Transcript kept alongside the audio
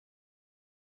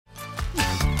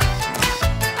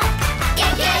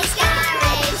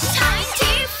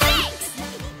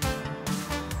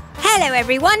Hello,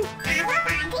 everyone.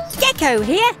 Gecko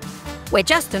here. We're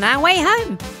just on our way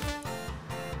home.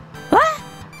 What?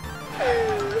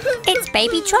 It's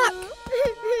Baby Truck.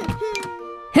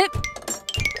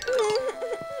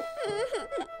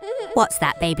 What's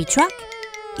that, Baby Truck?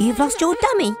 You've lost your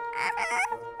dummy.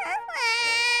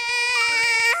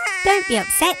 Don't be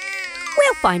upset.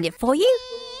 We'll find it for you.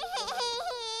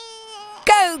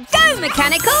 Go, go,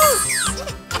 Mechanicals!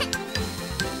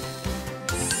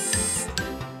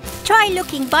 Try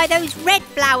looking by those red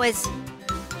flowers.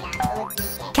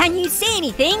 Can you see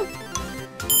anything?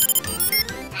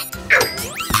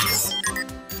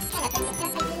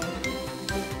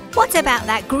 What about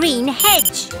that green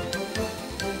hedge?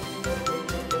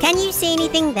 Can you see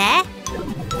anything there?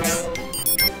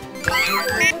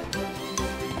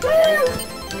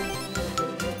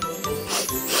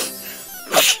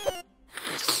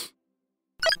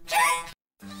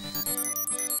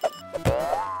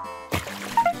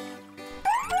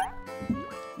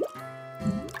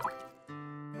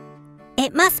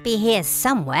 It must be here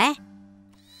somewhere.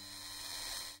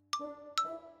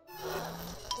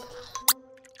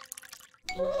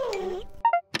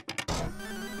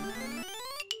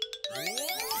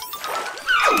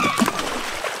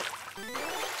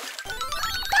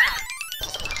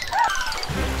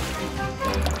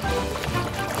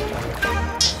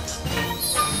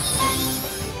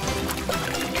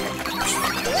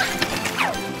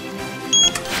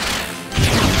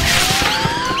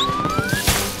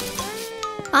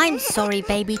 I'm sorry,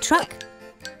 Baby Truck.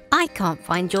 I can't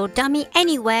find your dummy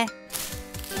anywhere.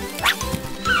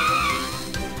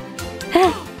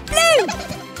 Blue!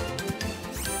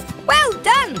 Well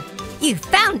done! You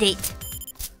found it!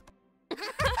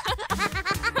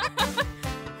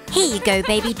 Here you go,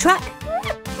 Baby Truck.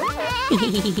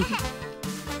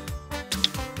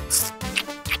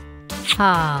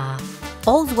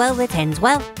 All's well that ends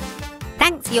well.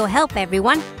 Thanks for your help,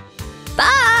 everyone.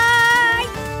 Bye!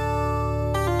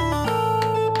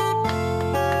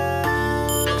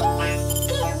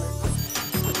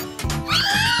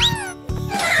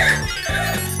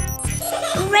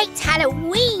 Great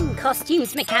Halloween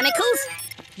costumes, Mechanicals.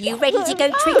 You ready to go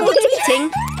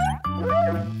trick-or-treating?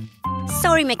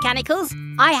 Sorry, Mechanicals.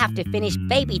 I have to finish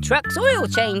Baby Truck's oil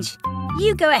change.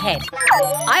 You go ahead.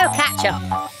 I'll catch up.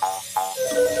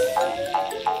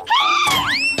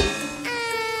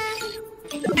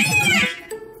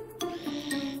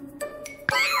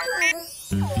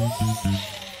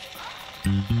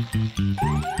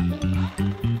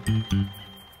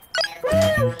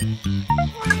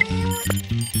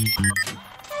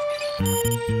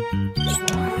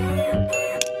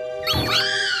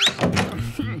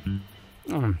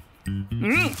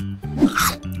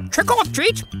 Trick or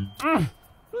treat?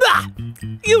 Bah!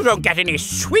 You don't get any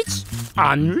sweets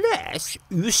unless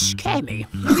you scare me.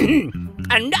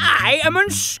 And I am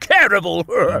unscarable.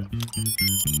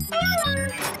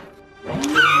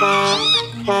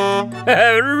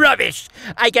 Rubbish!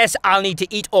 I guess I'll need to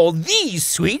eat all these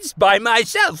sweets by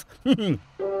myself.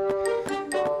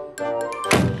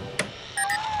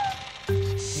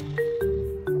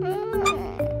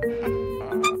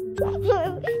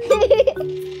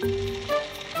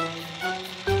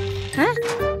 Huh?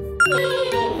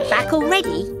 Back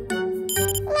already?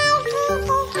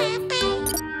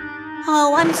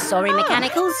 Oh, I'm sorry,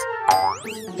 Mechanicals.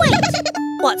 Wait,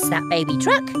 what's that, Baby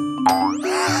Truck?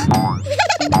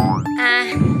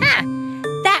 Aha!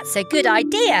 That's a good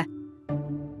idea.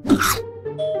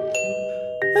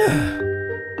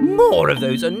 More of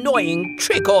those annoying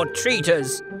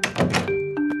trick-or-treaters.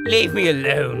 Leave me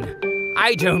alone.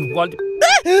 I don't want...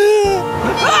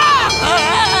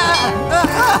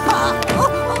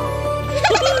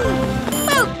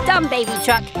 Well done, Baby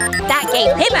Truck. That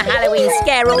gave him a Halloween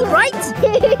scare, all right.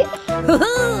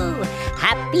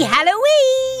 Happy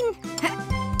Halloween!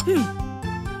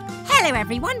 Hello,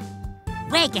 everyone.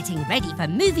 We're getting ready for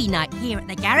movie night here at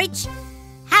the garage.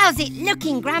 How's it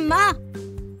looking, Grandma?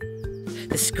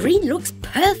 The screen looks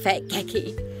perfect,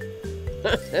 Gecko.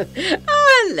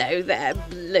 Oh, hello there,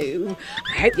 Blue.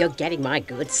 I hope you're getting my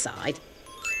good side.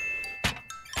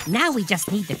 Now we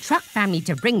just need the Truck family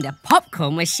to bring the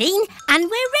popcorn machine and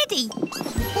we're ready.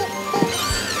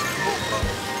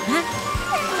 Huh?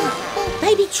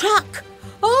 Baby Truck!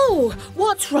 Oh,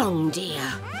 what's wrong, dear?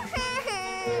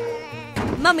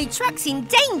 Mummy Truck's in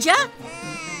danger.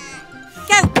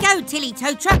 Go, go, Tilly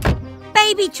Tow Truck.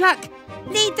 Baby Truck,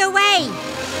 lead the way.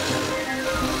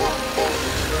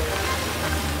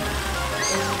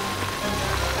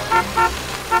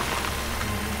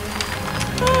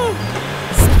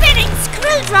 Spinning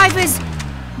screwdrivers!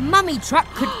 Mummy Truck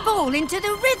could fall into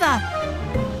the river.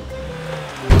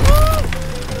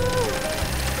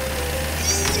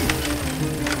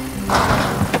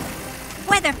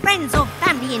 Whether friends or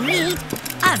family in need,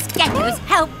 us geckos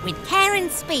help with care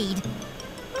and speed.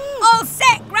 All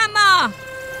set, Grandma!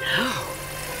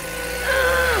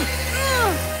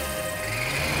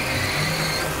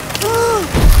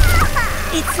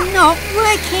 It's not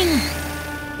working.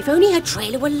 If only her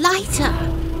trailer were lighter.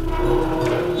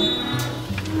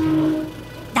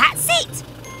 That's it.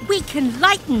 We can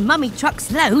lighten Mummy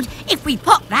Truck's load if we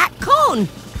pop that corn.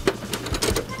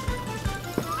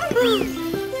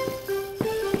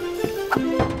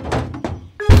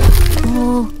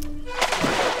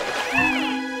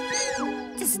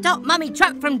 To stop Mummy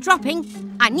Truck from dropping,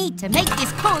 I need to make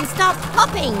this corn start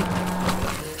popping.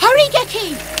 Hurry,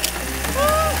 Gecko!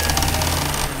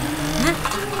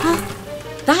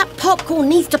 That popcorn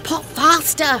needs to pop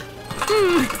faster.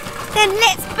 Then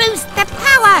let's boost the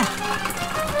power.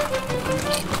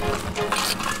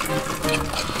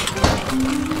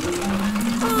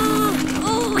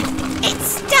 Oh, it's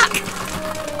stuck.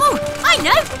 Oh, I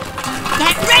know.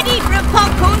 Get ready for a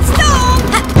popcorn storm.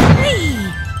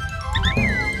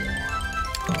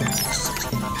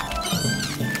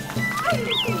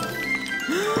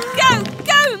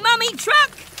 Go, Mummy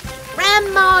Truck.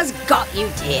 Grandma's got you,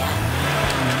 dear.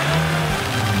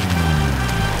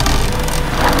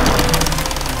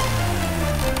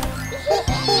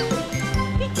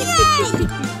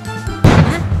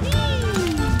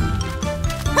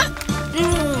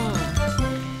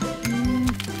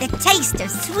 The taste of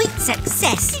sweet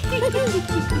success.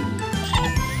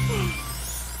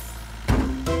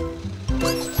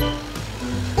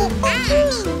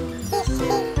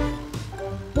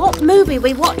 What movie are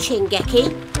we watching,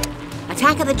 Gecko?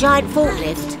 Attack of the Giant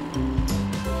Forklift?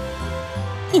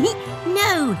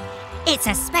 No, it's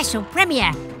a special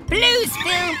premiere. Blues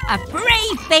film, A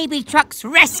Brave Baby Truck's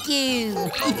Rescue.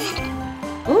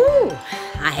 Ooh,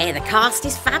 I hear the cast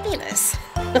is fabulous.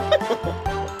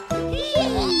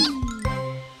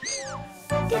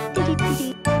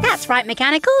 That's right,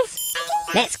 Mechanicals.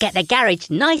 Let's get the garage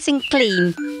nice and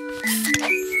clean.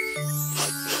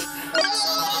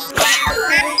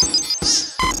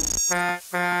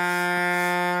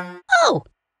 Oh,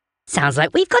 sounds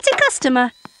like we've got a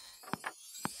customer.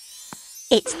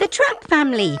 It's the Truck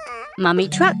family. Mummy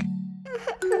Truck,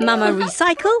 Mama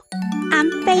Recycle,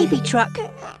 and Baby Truck,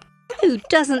 who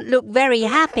doesn't look very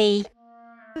happy.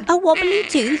 A wobbly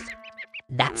tooth?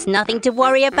 That's nothing to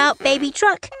worry about, Baby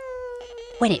Truck.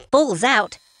 When it falls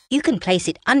out, you can place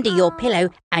it under your pillow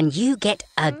and you get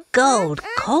a gold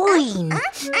coin.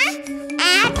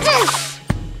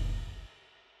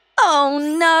 Oh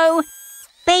no!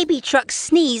 Baby Truck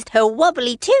sneezed her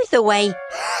wobbly tooth away.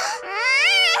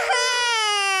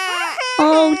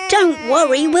 Oh, don't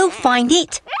worry, we'll find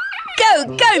it.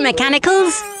 Go,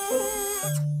 Mechanicals!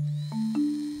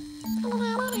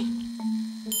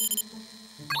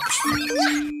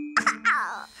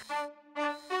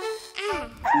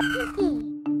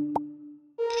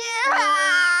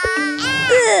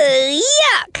 Ugh,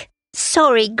 yuck!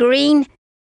 Sorry, Green.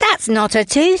 That's not a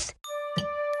tooth.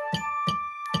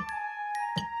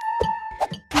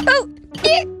 Oh!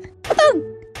 Oh!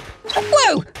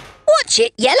 Whoa! Watch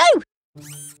it, Yellow!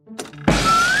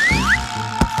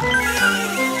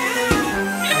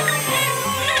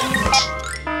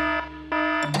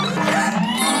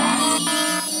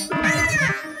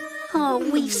 Oh,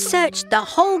 we've searched the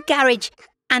whole garage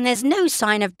and there's no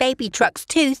sign of Baby Truck's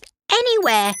tooth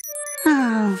anywhere.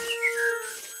 Oh.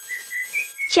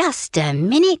 Just a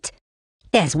minute.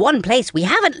 There's one place we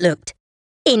haven't looked.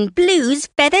 In Blue's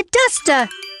feather duster.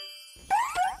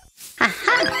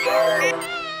 Aha!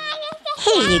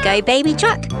 Here you go, Baby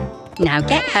Truck. Now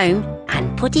get home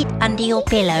and put it under your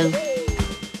pillow.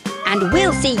 And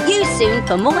we'll see you soon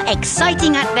for more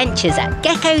exciting adventures at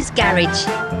Gecko's Garage.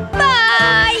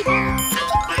 Bye!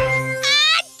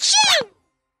 Achoo!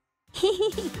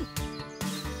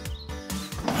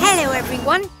 Hello,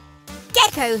 everyone.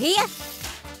 Gecko here.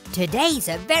 Today's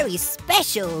a very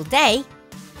special day.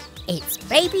 It's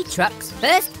Baby Truck's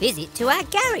first visit to our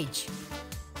garage.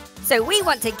 So we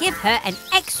want to give her an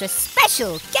extra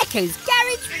special Gecko's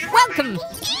Garage welcome.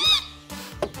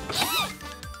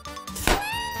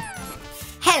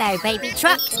 Hello, Baby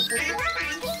Truck.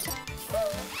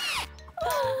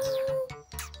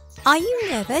 Are you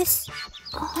nervous?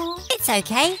 It's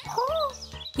okay.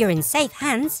 You're in safe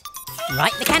hands.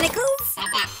 Right, Mechanicals?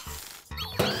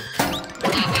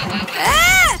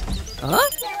 Ah! Huh?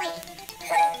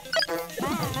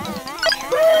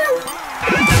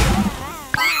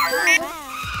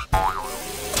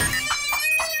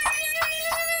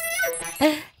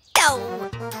 No!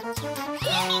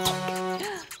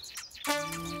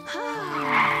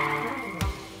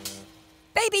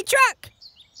 Baby Truck!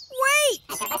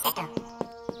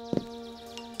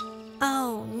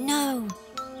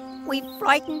 we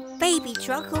frightened Baby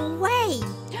Truck away.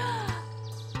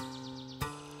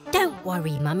 Don't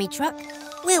worry, Mummy Truck.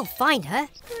 We'll find her.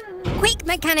 Quick,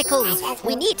 Mechanicals!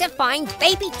 We need to find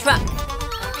Baby Truck.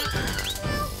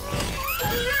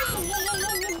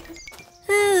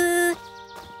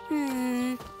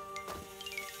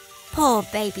 Poor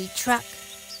Baby Truck.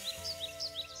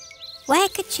 Where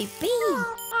could she be?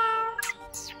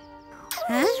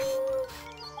 Huh?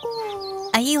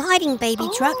 Are you hiding, Baby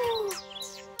Truck?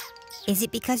 Is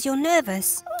it because you're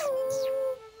nervous?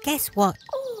 Guess what?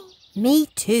 Me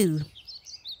too.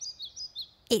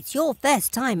 It's your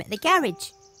first time at the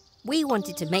garage. We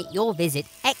wanted to make your visit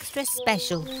extra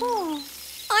special.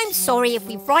 I'm sorry if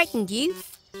we frightened you,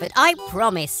 but I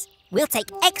promise we'll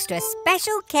take extra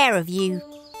special care of you.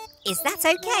 Is that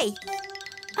okay?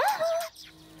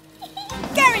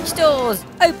 Garage doors,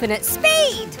 open at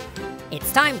speed!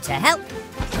 It's time to help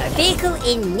a vehicle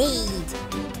in need.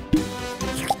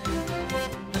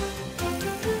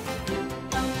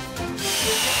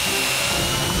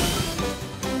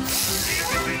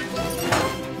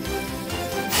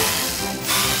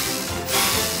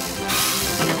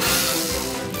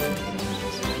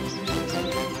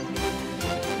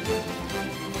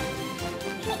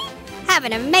 Have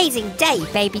an amazing day,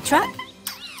 Baby Truck.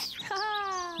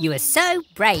 You are so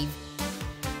brave.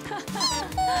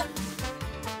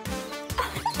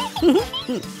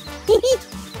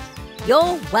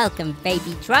 You're welcome,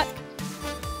 Baby Truck.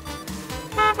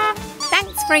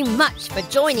 Thanks very much for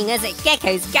joining us at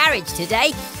Gecko's garage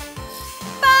today.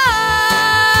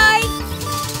 Bye!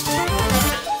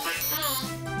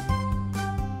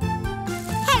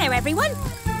 Hello, everyone.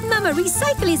 Mama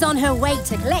Recycle is on her way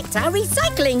to collect our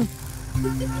recycling.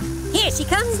 Here she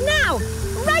comes now,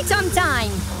 right on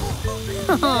time.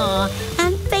 Aw,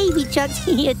 and Baby Truck's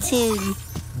here too.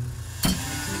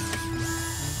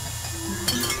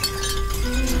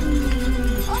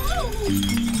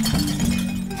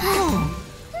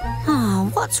 Oh,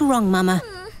 what's wrong, Mama?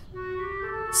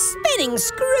 Spinning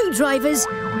screwdrivers.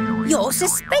 Your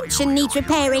suspension needs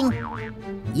repairing.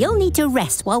 You'll need to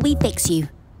rest while we fix you.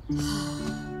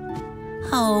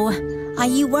 Oh, are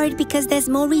you worried because there's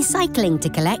more recycling to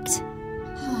collect?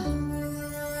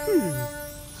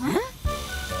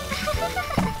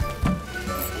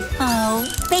 Oh,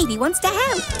 Baby wants to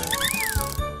help.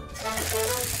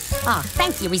 Ah,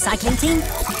 thank you, recycling team.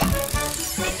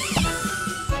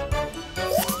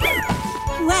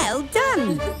 Well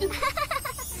done.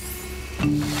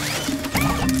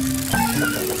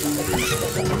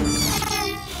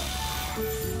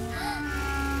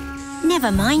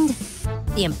 Never mind.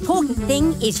 The important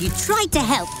thing is you tried to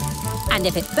help. And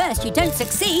if at first you don't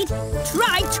succeed,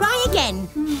 try again.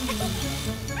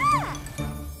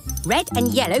 Red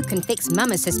and yellow can fix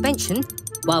Mama's suspension,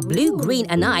 while blue, green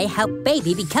and I help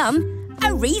Baby become a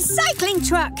recycling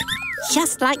truck.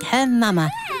 Just like her Mama.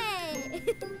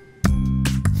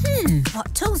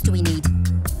 What tools do we need?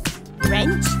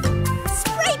 Wrench,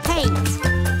 spray paint.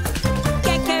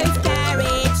 Gecko's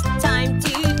garage, time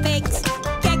to fix.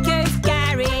 Gecko's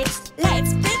garage,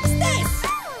 let's fix this.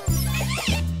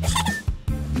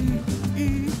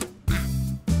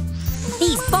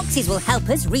 These boxes will help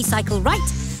us recycle right.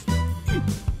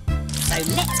 So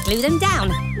let's glue them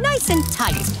down, nice and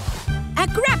tight. A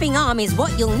grabbing arm is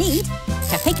what you'll need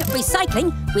to pick up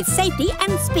recycling with safety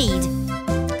and speed.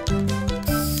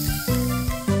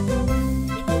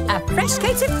 A fresh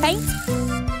coat of paint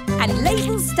and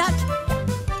labels stuck.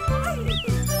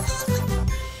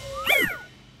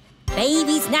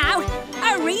 Baby's now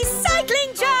a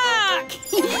recycling truck!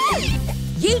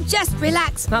 You just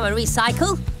relax, Mama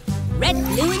Recycle. Red,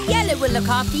 blue and yellow will look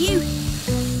after you.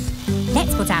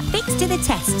 Let's put our fix to the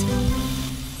test.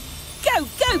 Go,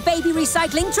 go, Baby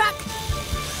Recycling Truck!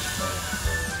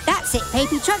 That's it,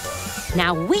 Baby Truck.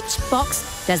 Now, which box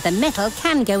does the metal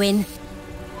can go in?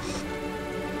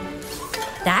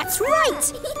 That's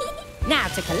right! Now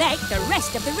to collect the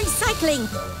rest of the recycling.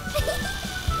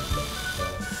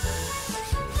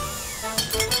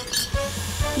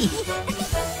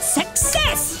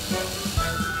 Success!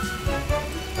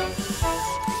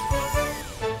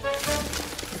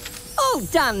 All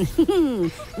done.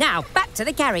 Now back to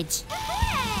the garage.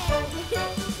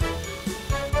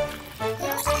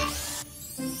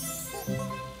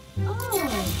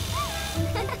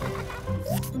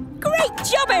 Great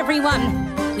job, everyone!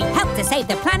 We helped to save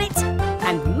the planet,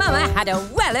 and Mama had a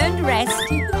well-earned rest.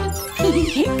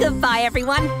 Goodbye,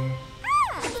 everyone.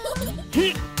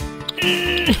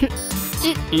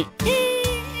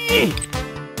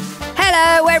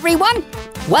 Hello, everyone.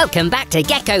 Welcome back to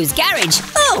Gecko's garage.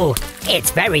 Oh,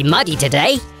 it's very muddy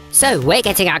today, so we're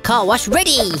getting our car wash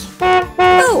ready.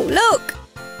 Oh, look.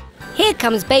 Here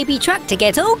comes Baby Truck to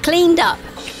get all cleaned up.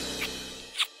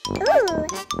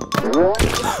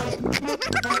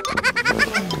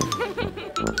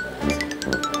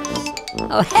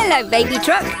 Oh, hello, Baby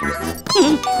Truck.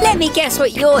 Let me guess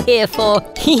what you're here for.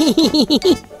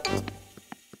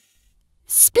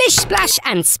 Splish, splash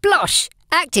and splosh.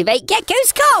 Activate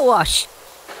Gecko's car wash.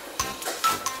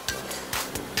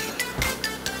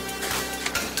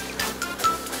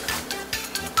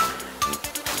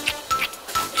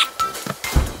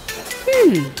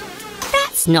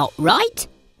 That's not right.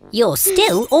 You're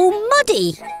still all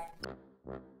muddy.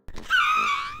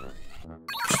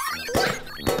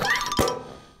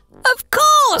 Of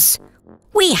course!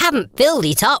 We haven't filled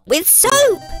it up with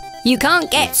soap. You can't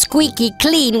get squeaky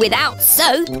clean without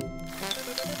soap.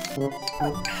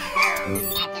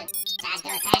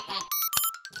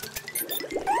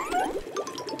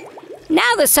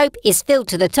 Now the soap is filled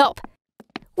to the top.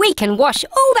 We can wash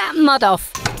all that mud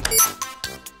off.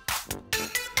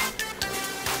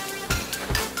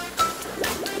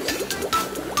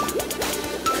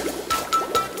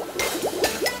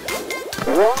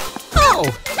 Oh!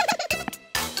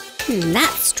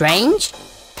 That's strange.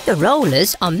 The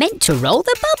rollers are meant to roll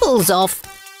the bubbles off.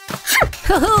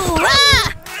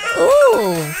 Hurrah!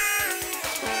 Ooh!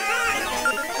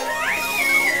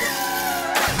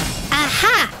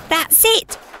 Aha! That's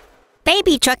it!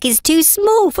 Baby Truck is too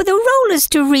small for the rollers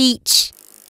to reach.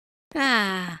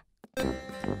 Ah.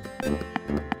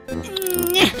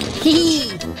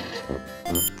 Hee.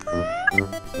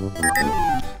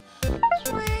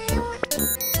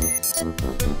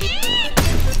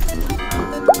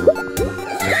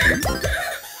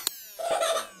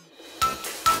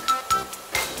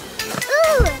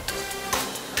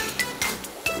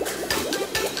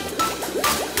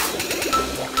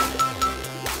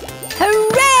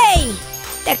 Hooray!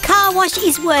 The car wash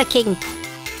is working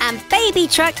and Baby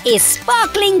Truck is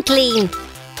sparkling clean.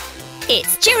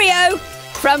 It's cheerio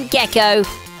from Gecko.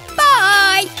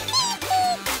 Bye!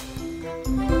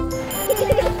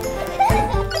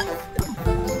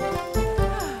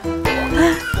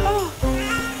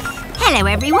 Hello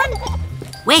everyone.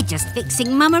 We're just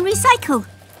fixing Mama Recycle.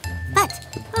 But,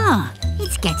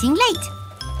 it's getting late.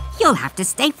 You'll have to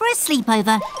stay for a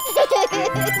sleepover.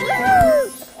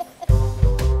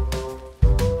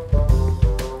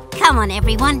 Come on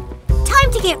everyone.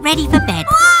 Time to get ready for bed.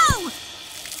 Whoa!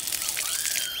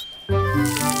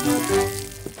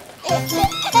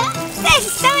 They're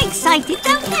so excited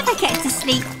they'll never get to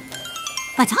sleep.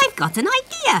 But I've got an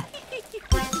idea.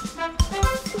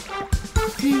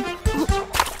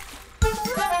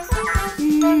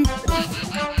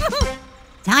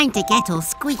 Time to get all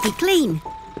squeaky clean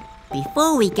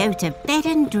before we go to bed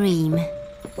and dream.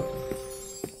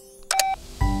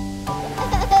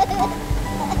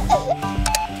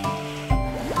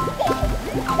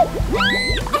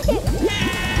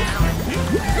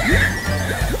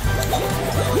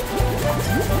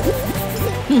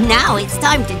 Now it's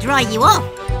time to dry you off.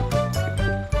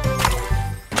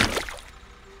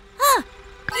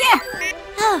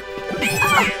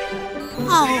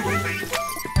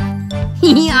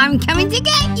 I'm coming to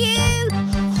get you!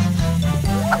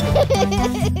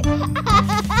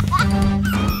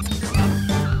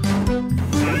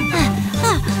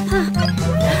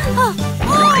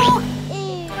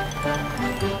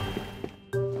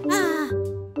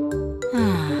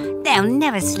 They'll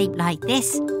never sleep like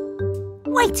this.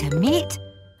 Wait a minute.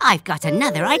 I've got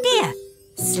another idea.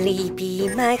 Sleepy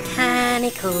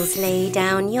mechanicals, lay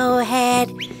down your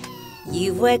head.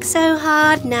 You've worked so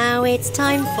hard, now it's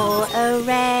time for a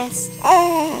rest.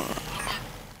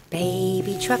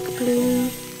 Baby Truck blue,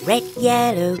 red,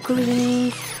 yellow,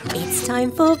 green. It's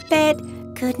time for bed.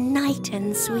 Good night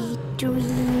and sweet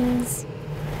dreams.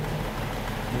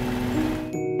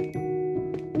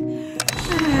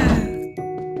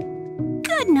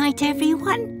 Good night,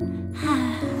 everyone.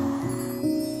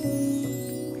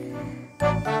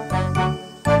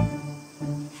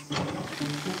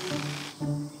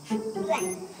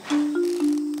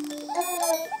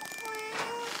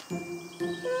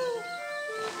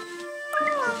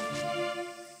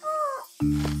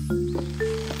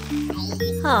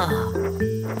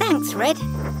 Oh, thanks, Red.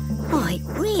 Oh, it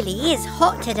really is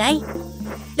hot today.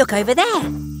 Look over there.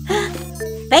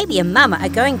 Baby and Mama are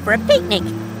going for a picnic.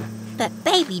 But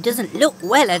Baby doesn't look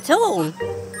well at all.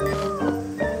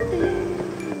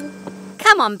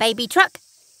 Come on, Baby Truck.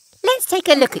 Let's take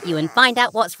a look at you and find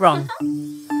out what's wrong.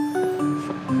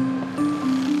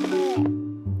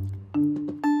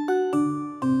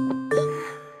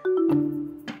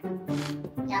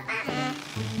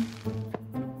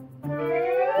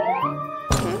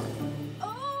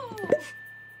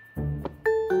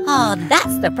 Oh,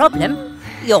 that's the problem.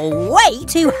 You're way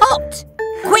too hot.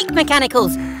 Quick,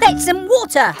 mechanicals, fetch some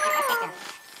water.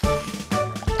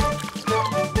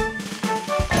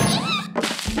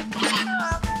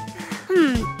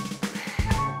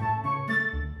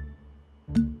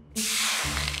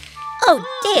 Oh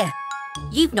dear,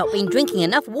 you've not been drinking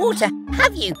enough water,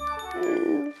 have you?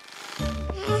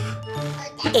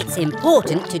 It's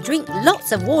important to drink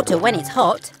lots of water when it's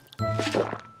hot.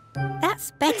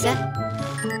 That's better.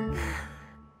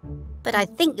 But I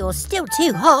think you're still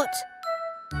too hot.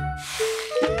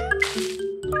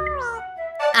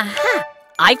 Aha!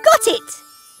 I've got it!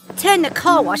 Turn the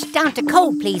car wash down to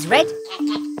cold, please, Red.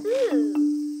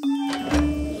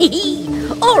 Hee-hee!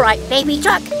 All right, baby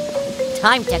truck.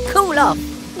 Time to cool off.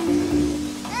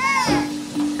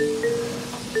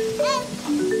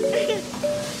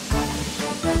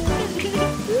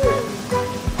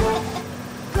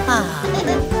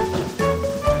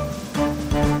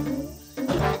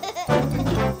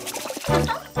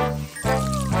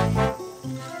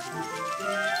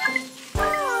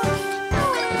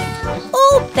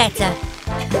 All better.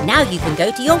 Now you can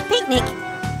go to your picnic.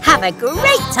 Have a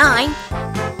great time.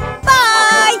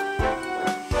 Bye!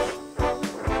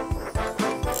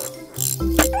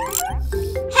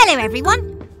 Hello,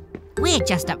 everyone. We're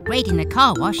just upgrading the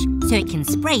car wash so it can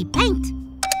spray paint.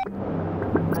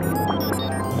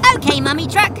 OK, Mummy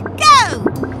Truck, go!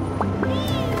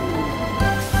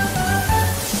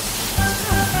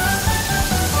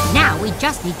 Now we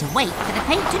just need to wait for the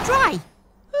paint to dry.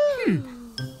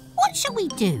 What shall we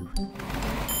do?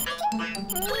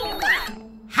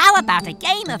 How about a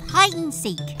game of hide and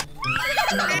seek?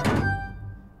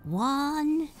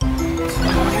 1, 2, 3,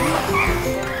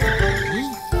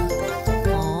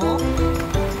 4,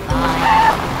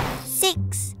 5,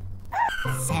 6,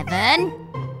 7,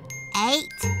 8,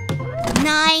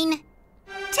 9,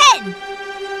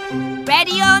 10.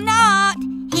 Ready or not,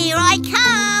 here I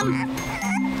come.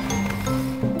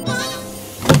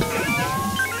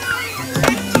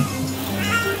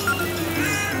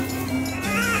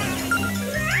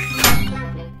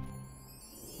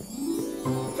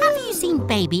 Have you seen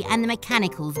Baby and the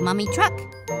Mechanicals, Mummy Truck?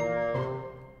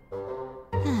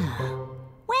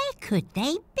 Where could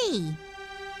they be?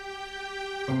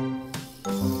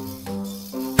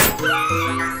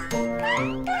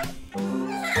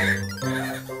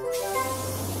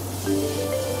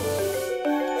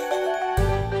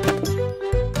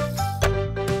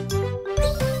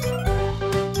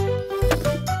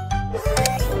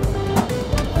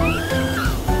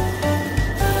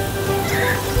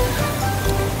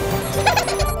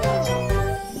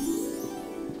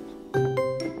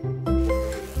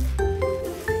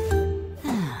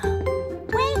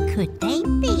 Could they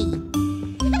be?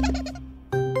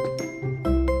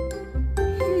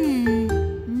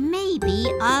 Maybe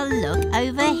I'll look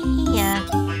over here.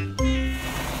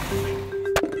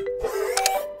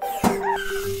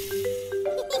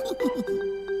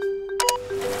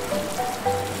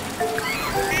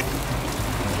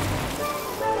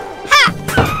 Ha!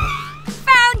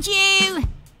 Found you!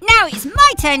 Now it's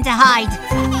my turn to hide.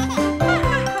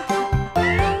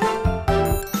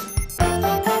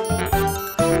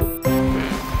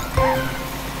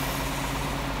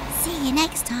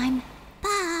 Next time.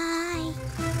 Bye.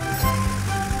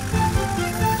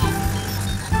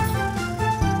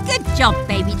 Good job,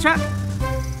 Baby Truck.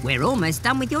 We're almost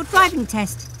done with your driving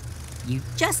test. You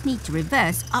just need to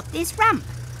reverse up this ramp.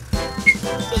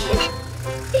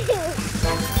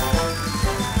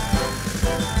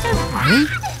 Don't worry.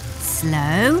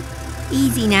 Slow.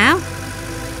 Easy now.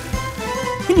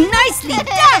 Nicely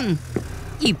done!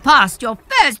 You passed your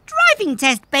first driving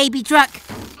test, Baby Truck.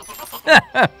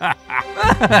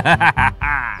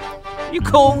 You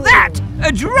call that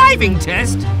a driving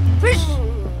test?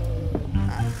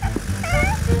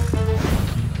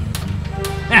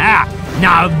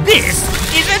 Now this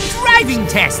is a driving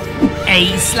test,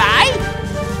 eh, Sly?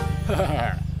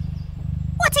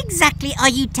 What exactly are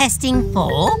you testing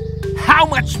for? How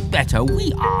much better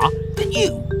we are than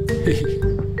you.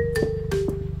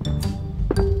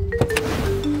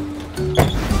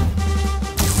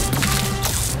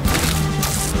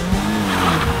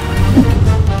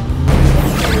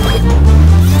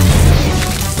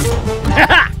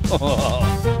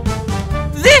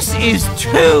 This is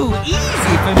too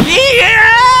easy for me!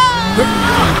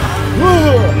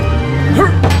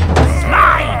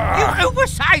 Sly, you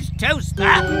oversized toaster!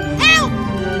 Help!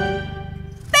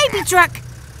 Baby Truck,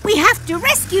 we have to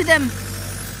rescue them.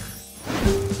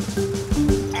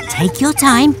 Take your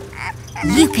time.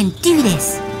 You can do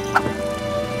this.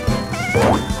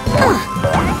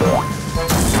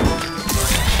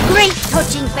 Great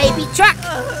touching, baby truck.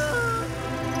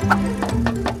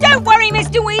 Don't worry,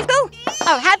 Mr. Weasel.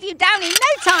 I'll have you down in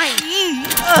no time.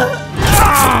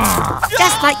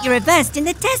 Just like you reversed in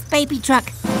the test, baby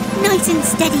truck. Nice and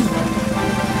steady.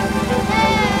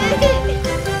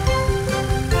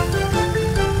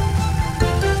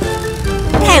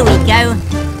 There we go.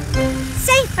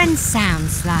 Safe and sound,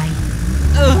 Sly.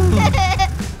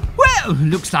 Well,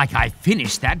 looks like I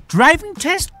finished that driving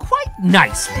test quite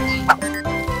nicely.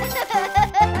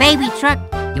 Baby truck,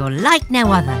 you're like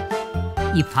no other.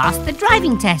 You passed the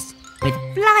driving test with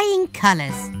flying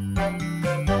colours.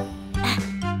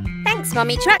 Thanks,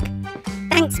 Mummy Truck.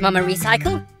 Thanks, Mama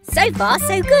Recycle. So far,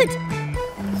 so good.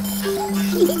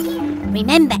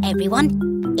 Remember,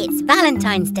 everyone, it's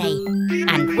Valentine's Day,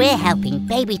 and we're helping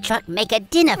Baby Truck make a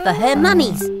dinner for her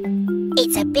mummies.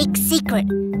 It's a big secret,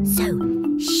 so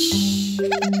shh.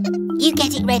 You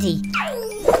get it ready.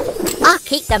 I'll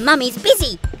keep the mummies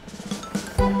busy.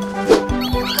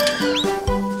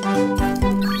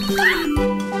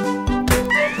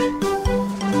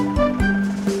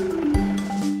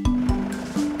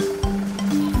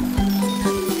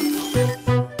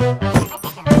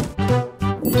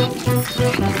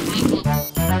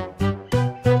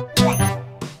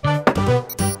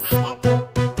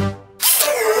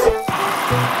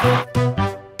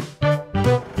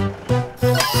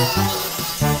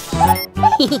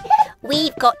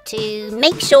 We've got to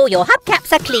make sure your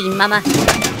hubcaps are clean, Mama.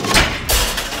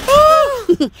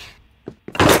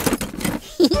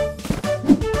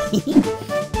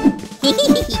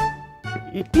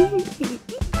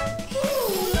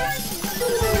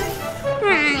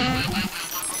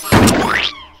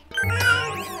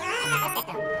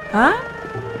 Huh?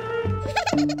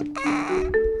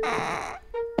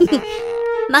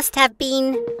 Must have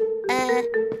been,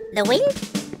 the wind?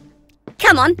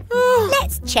 Come on,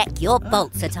 let's check your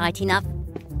bolts are tight enough.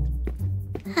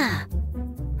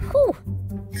 Whew.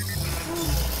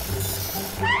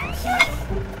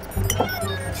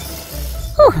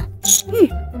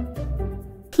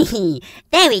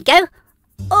 There we go.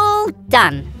 All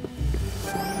done.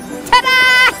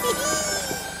 Ta-da!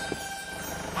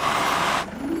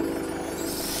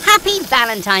 Happy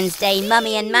Valentine's Day,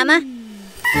 Mummy and Mama.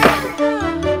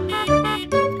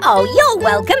 Oh, you're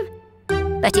welcome.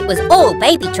 But it was all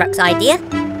Baby Truck's idea.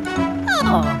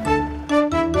 Oh.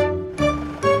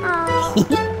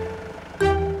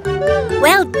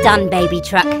 Well done, Baby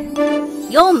Truck.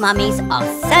 Your mummies are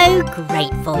so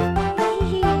grateful.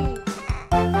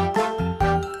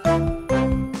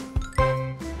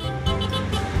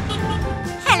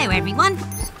 Hello, everyone.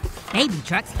 Baby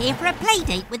Truck's here for a play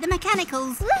date with the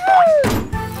mechanicals.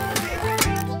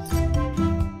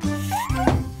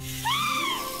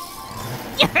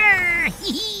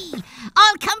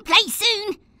 I'll come play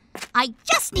soon. I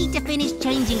just need to finish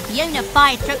changing Fiona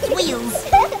Fire Truck's wheels.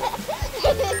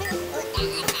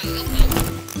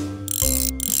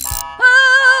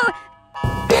 Oh!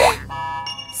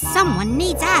 Someone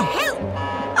needs our help.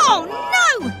 Oh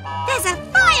no! There's a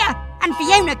fire and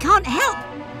Fiona can't help.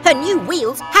 Her new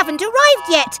wheels haven't arrived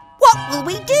yet. What will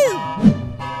we do?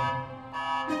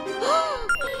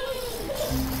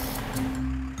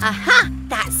 Aha!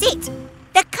 That's it.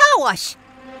 The car wash.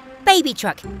 Baby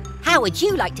Truck, how would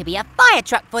you like to be a fire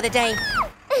truck for the day?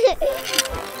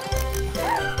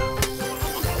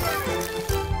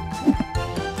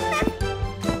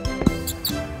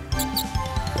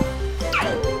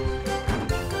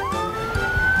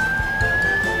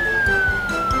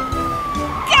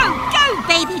 Go, go,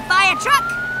 baby fire truck!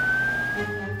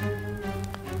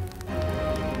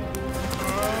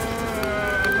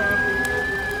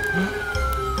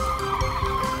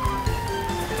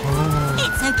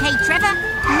 It's okay, Trevor.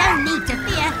 No need to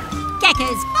fear.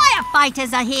 Gecko's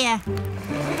firefighters are here.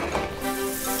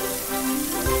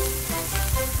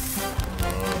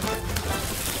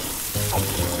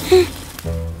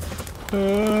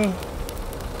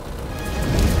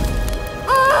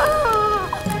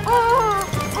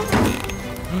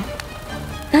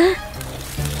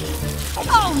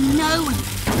 Oh no!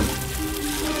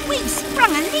 We've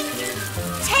sprung a leak.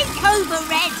 Take over,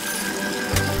 Red.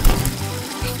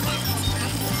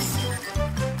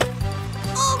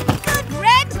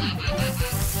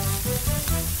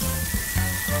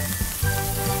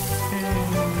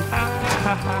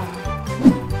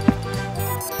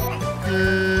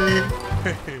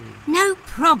 No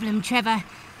problem, Trevor.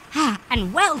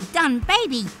 And well done,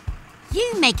 baby.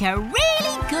 You make a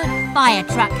really good fire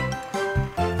truck.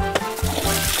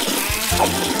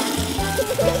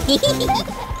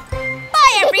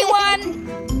 Bye, everyone.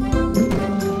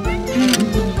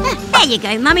 There you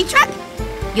go, Mummy Truck.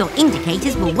 Your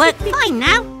indicators will work fine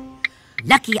now.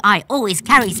 Lucky I always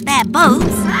carry spare bulbs.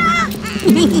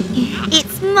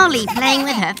 It's Molly playing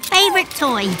with her favourite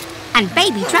toy. And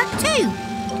Baby Truck too.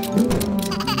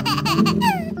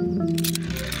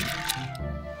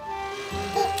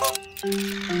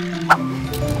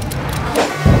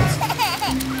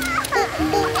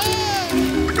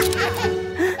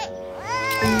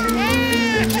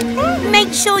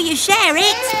 Make sure you share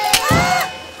it.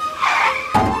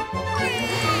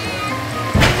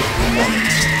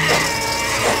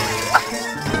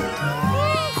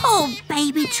 Poor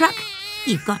Baby Truck.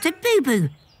 You've got a boo-boo,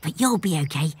 but you'll be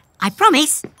okay, I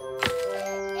promise.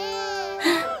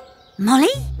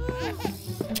 Molly?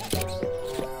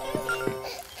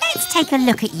 Let's take a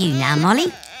look at you now,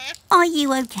 Molly. Are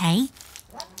you okay?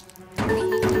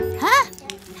 Huh?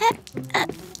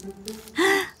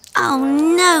 Oh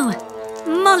no!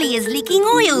 Molly is leaking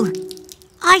oil.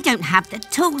 I don't have the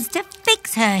tools to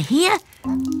fix her here.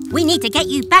 We need to get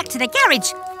you back to the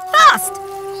garage. Fast!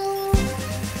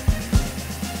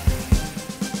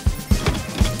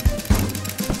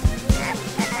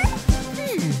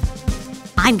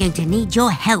 I'm going to need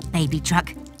your help, Baby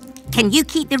Truck. Can you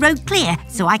keep the road clear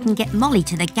so I can get Molly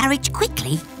to the garage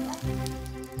quickly?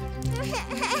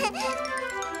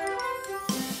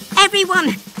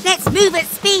 Everyone, let's move at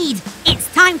speed.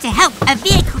 It's time to help a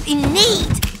vehicle in need.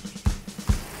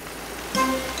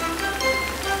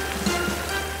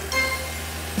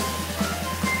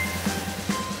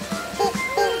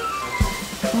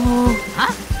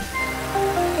 Huh?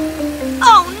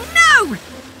 Oh no!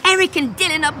 Eric and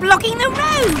Dylan are blocking the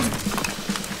road.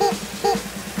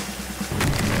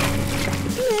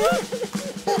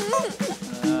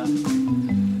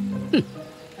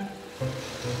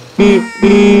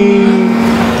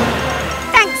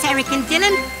 Thanks, Eric and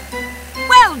Dylan.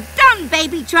 Well done,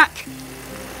 Baby Truck.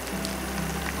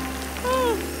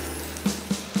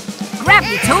 Grab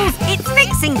your tools, it's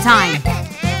fixing time.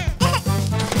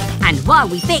 And while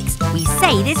we fix, we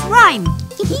say this rhyme.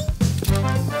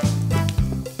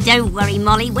 Don't worry,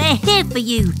 Molly, we're here for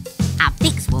you. Our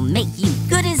fix will make you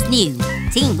good as new.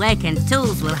 Teamwork and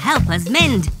tools will help us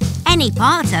mend any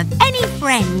part of any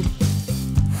friend.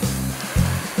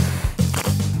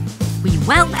 We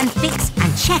weld and fix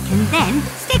and check and then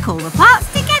stick all the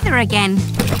parts together again.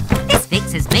 This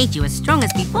fix has made you as strong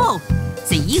as before,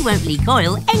 so you won't leak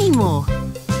oil anymore.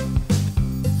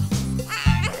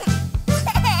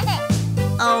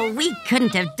 Oh, we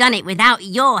couldn't have done it without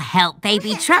your help,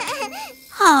 Baby Truck.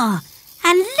 Oh,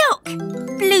 and look!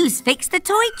 Blue's fixed the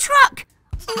toy truck.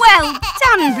 Well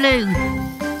done, Blue.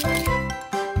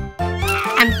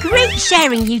 And great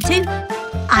sharing, you two.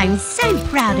 I'm so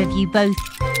proud of you both.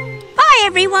 Bye,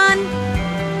 everyone.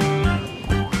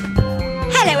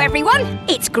 Hello, everyone.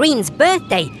 It's Green's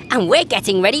birthday, and we're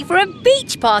getting ready for a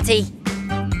beach party.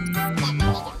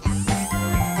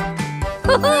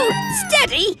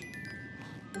 Steady!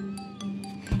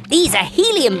 These are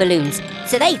helium balloons,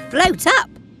 so they float up.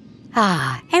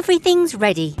 Ah, everything's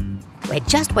ready. We're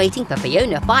just waiting for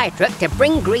Fiona Fire Truck to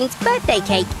bring Green's birthday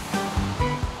cake.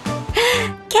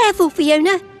 Careful,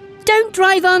 Fiona. Don't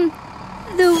drive on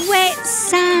the wet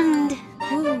sand.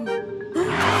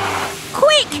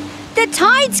 Quick! The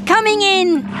tide's coming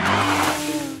in.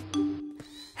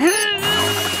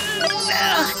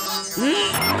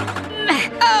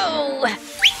 Oh!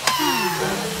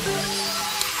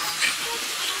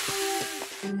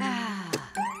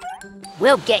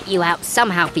 We'll get you out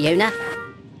somehow, Fiona.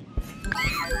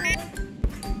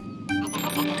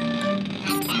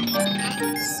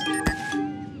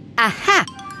 Aha!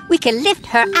 We can lift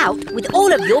her out with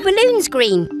all of your balloons,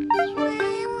 Green.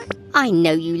 I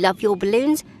know you love your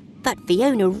balloons, but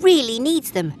Fiona really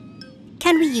needs them.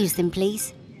 Can we use them,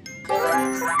 please?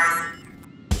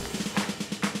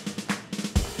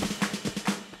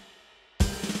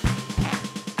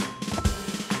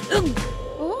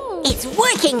 It's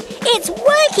working! It's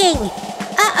working!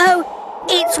 Uh-oh!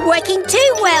 It's working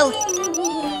too well!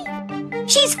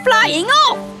 She's flying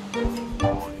off!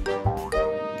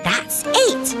 That's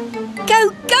it! Go,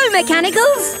 go,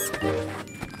 Mechanicals!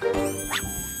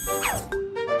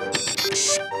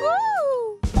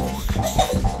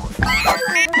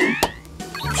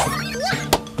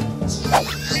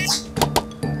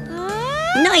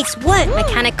 Nice work,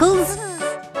 Mechanicals!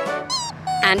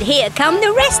 And here come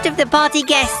the rest of the party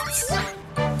guests.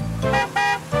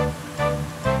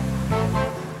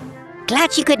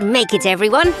 Glad you could make it,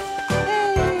 everyone.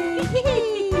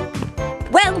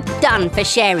 Well done for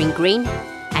sharing, Green.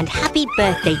 And happy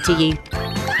birthday to you.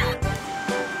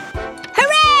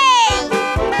 Hooray!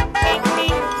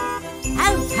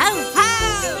 Ho, ho, ho!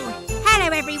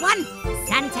 Hello, everyone.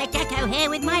 Santa Gecko here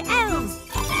with my elves.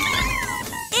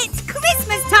 It's Christmas!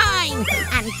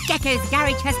 And Gecko's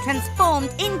garage has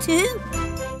transformed into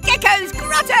Gecko's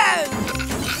Grotto!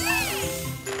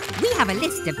 We have a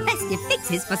list of festive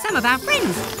fixes for some of our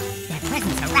friends. Their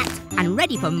presents are wrapped and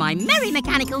ready for my merry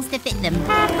mechanicals to fit them.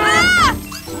 Ah!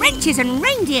 Wrenches and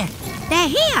reindeer! They're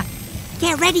here!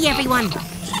 Get ready, everyone!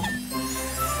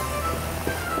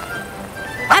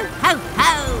 Ho, ho,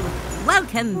 ho!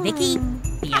 Welcome, Vicky,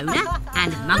 Fiona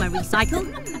and Mama Recycle.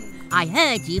 I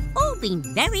heard you've all been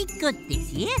very good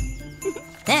this year.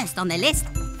 First on the list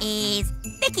is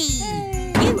Vicky.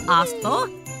 You asked for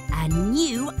a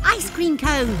new ice cream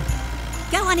cone.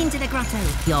 Go on into the grotto.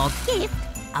 Your gift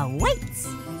awaits.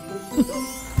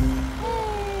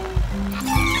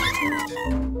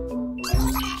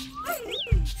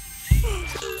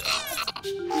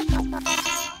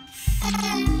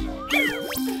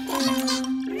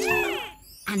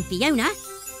 And Fiona,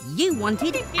 you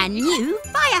wanted a new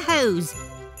fire hose.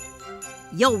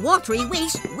 Your watery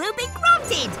wish will be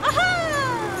granted.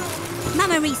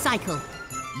 Mama Recycle,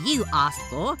 you asked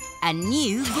for a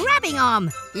new grabbing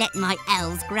arm. Let my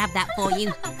elves grab that for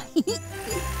you.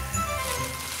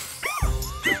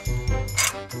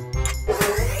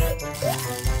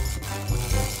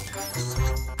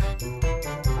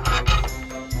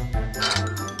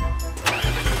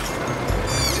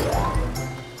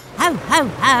 Ho, ho,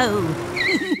 ho!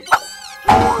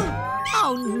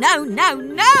 Oh, no, no,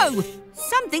 no!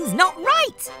 Something's not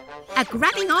right! A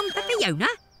grabbing arm for Fiona,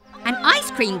 an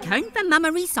ice cream cone for Mama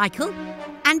Recycle,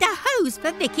 and a hose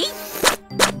for Vicky?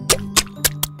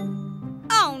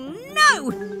 Oh,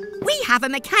 no! We have a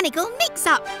mechanical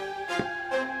mix-up!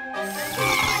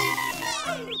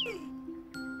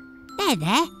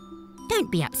 There.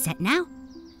 Don't be upset now.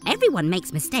 Everyone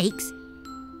makes mistakes.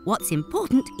 What's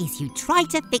important is you try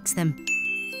to fix them.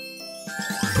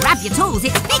 Grab your tools,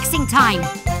 it's fixing time!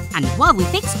 And while we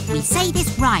fix, we say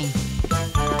this rhyme.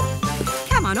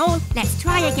 Come on all, let's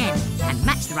try again and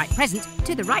match the right present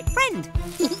to the right friend.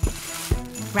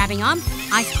 Grabbing arm,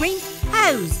 ice cream,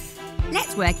 hose.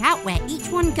 Let's work out where each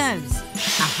one goes.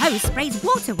 A hose sprays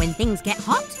water when things get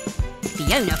hot.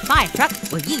 Fiona Fire Truck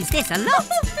will use this a lot.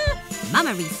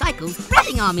 Mama Recycle's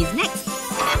grabbing arm is next.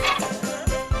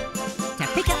 To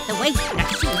pick up the waste that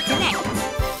she collects.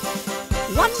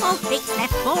 One more fix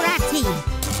left for our team.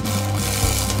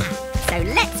 So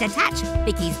let's attach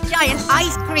Vicky's giant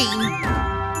ice cream.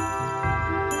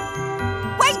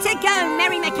 Way to go,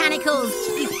 Merry Mechanicals!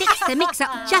 You fixed the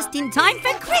mix-up just in time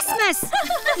for Christmas!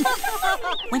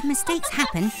 When mistakes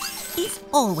happen, it's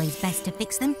always best to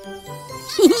fix them.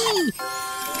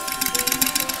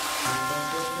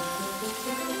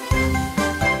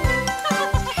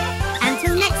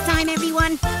 Until next time,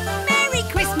 everyone, Merry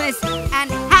Christmas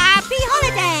and Happy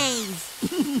Holidays!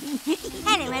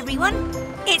 Hello, everyone.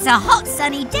 It's a hot,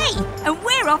 sunny day and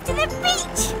we're off to the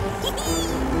beach!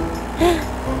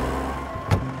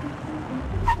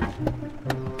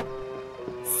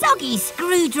 Soggy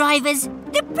screwdrivers!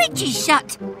 The bridge is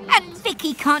shut and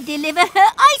Vicky can't deliver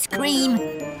her ice cream!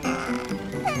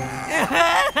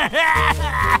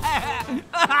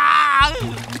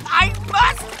 I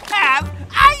must have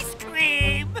ice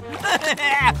cream!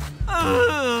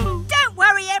 Don't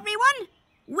worry, everyone!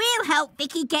 We'll help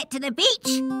Vicky get to the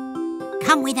beach!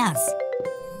 Come with us.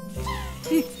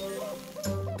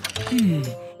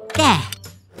 There.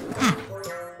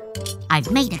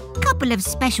 I've made a couple of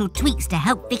special tweaks to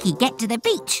help Vicky get to the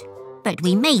beach, but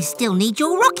we may still need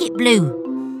your rocket blue.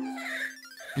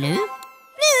 Blue?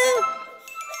 Blue!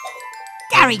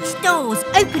 Garage doors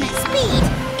open at speed.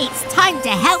 It's time to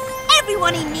help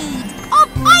everyone in need of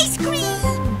ice cream!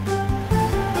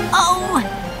 Oh,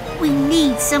 we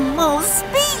need some more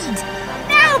speed!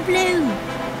 Now, Blue!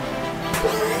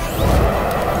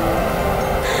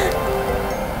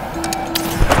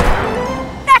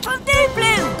 That'll do,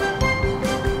 Blue!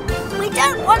 We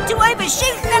don't want to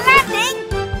overshoot the landing!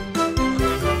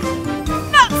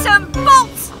 Nuts and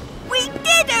bolts! We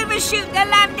did overshoot the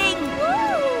landing!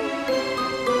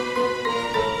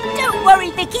 Don't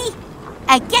worry, Vicky.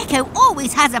 A gecko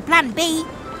always has a plan B.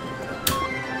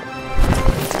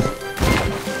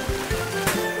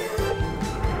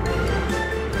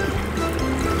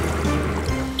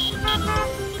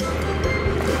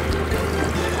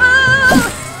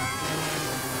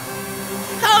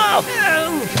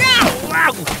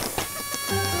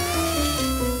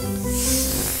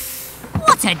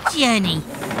 What a journey!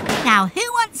 Now, who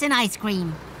wants an ice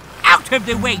cream? Out of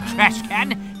the way, trash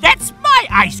can! That's my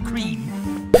ice cream!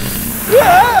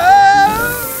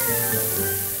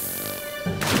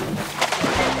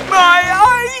 My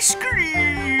ice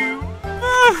cream!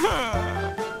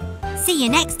 See you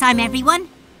next time, everyone.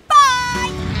 Bye!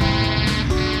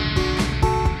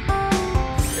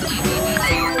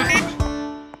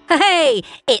 Hey,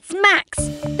 it's Max,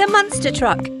 the monster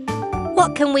truck.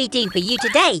 What can we do for you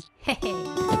today?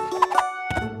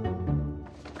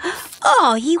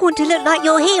 Oh, you want to look like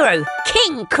your hero,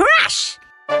 King Crash!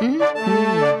 I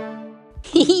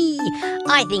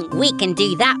think we can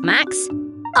do that, Max.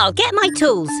 I'll get my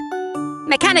tools.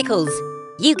 Mechanicals,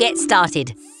 you get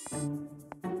started.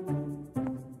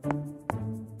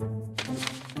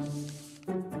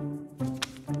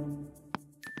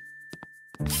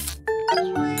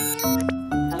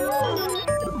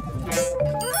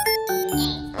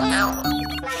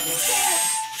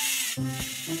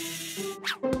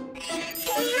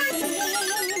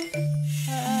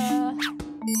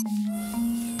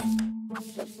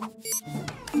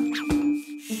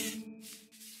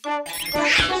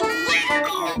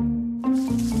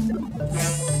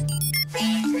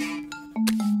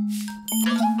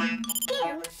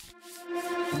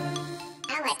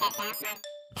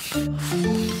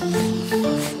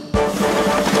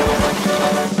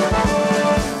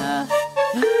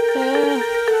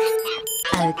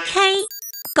 Okay,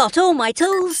 got all my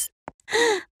tools.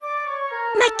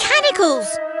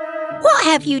 Mechanicals! What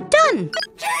have you done?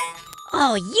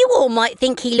 Oh, you all might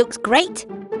think he looks great,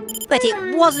 but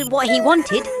it wasn't what he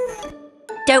wanted.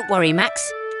 Don't worry,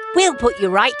 Max. We'll put you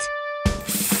right.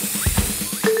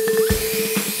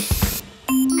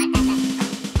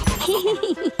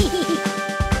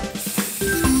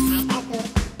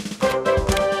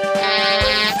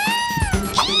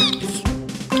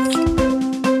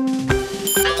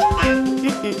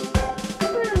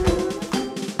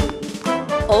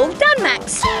 All done,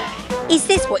 Max. Is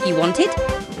this what you wanted?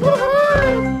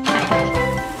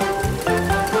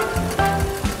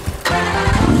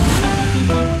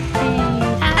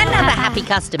 Another happy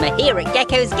customer here at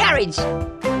Gecko's garage.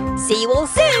 See you all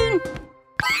soon.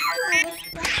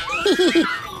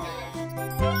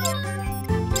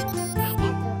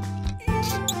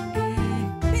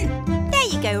 There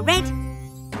you go, Red.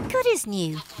 Good as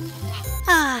new.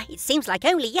 Ah, it seems like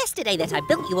only yesterday that I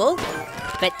built you all.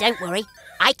 But don't worry,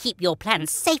 I keep your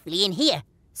plans safely in here,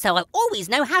 so I'll always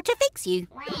know how to fix you.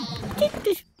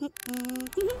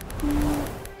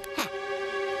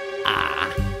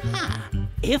 Aha!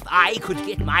 If I could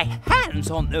get my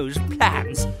hands on those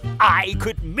plans, I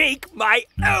could make my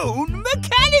own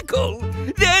mechanical.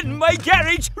 Then my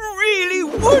garage really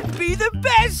would be the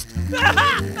best.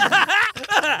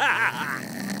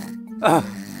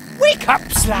 Wake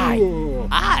up, Sly.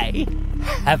 I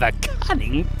have a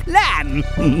cunning plan.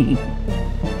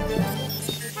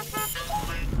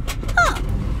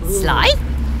 Sly?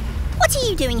 What are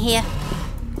you doing here?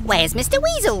 Where's Mr.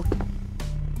 Weasel?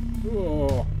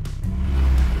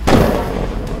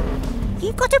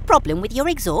 You've got a problem with your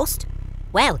exhaust?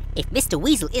 Well, if Mr.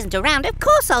 Weasel isn't around, of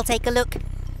course I'll take a look.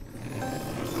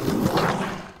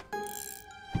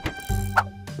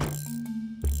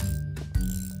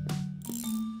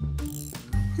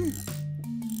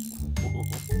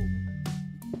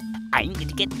 I'm going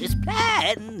to get those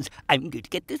plans. I'm going to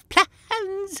get those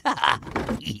plans. Ha ha!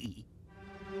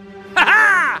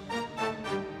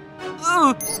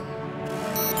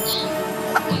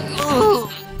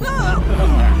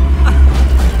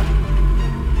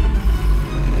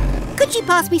 Could you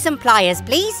pass me some pliers,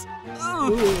 please?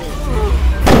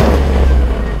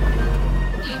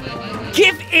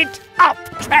 Give it up,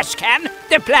 trash can.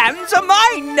 The plans are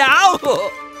mine now.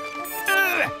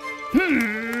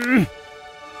 Phew!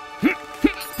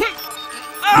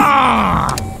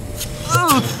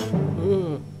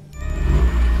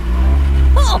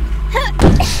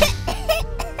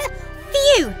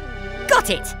 Got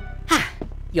it!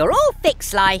 You're all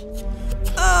fixed, Sly.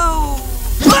 Oh,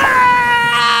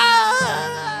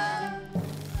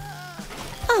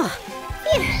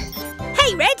 Phew.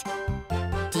 Hey, Red!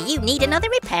 Do you need another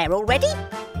repair already?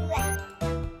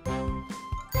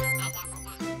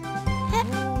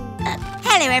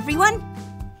 Hello, everyone.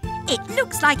 It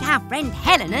looks like our friend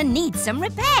Helena needs some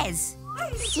repairs.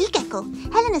 See, Gecko,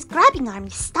 Helena's grabbing arm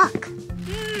is stuck.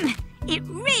 It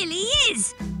really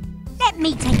is. Let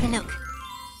me take a look.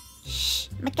 Shh,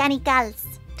 mechanicals.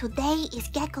 Today is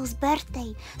Gecko's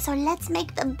birthday, so let's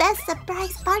make the best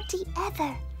surprise party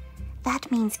ever. That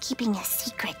means keeping a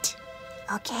secret,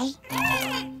 okay?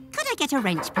 Could I get a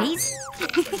wrench, please?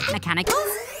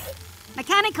 Mechanicals?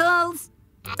 Mechanicals!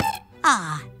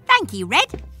 Ah, thank you,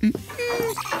 Red.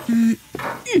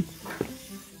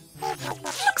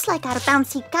 Looks like our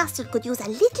bouncy castle could use a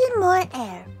little more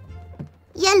air.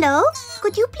 Yellow,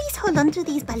 could you please hold on to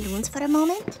these balloons for a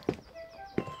moment?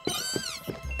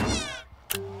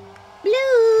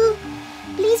 Blue,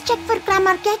 please check for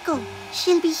Grandma Gecko.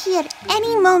 She'll be here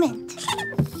any moment.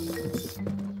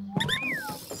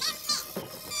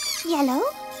 Yellow?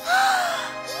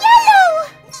 Yellow!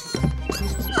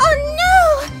 Oh no!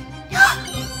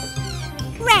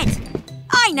 Red,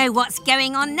 I know what's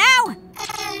going on now.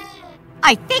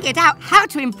 I figured out how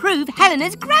to improve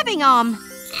Helena's grabbing arm.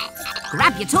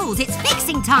 Grab your tools, it's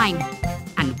fixing time.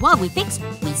 And while we fix,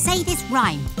 we say this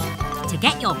rhyme. To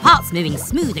get your parts moving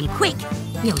smooth and quick,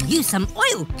 we'll use some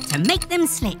oil to make them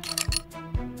slick.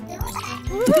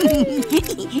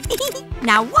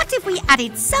 Now what if we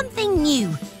added something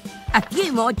new? A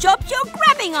few more jobs your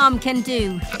grabbing arm can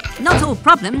do. Not all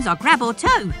problems are grab or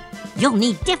tow. You'll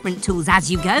need different tools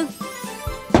as you go.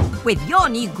 With your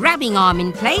new grabbing arm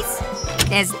in place,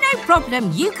 there's no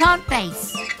problem you can't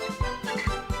face.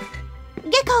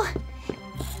 Gecko!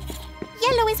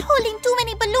 Yellow is holding too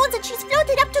many balloons and she's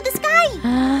floated up to the sky!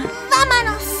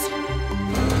 Vámonos!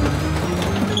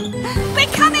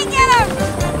 We're coming, Yellow!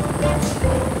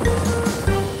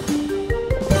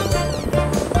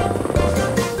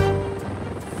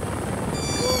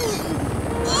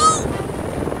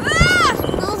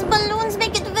 Those balloons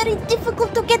make it very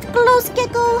difficult to get close,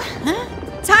 Gecko.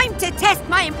 Time to test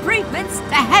my improvements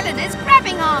to Helena's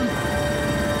grabbing arm.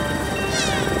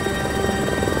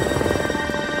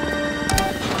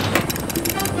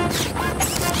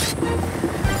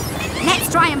 Let's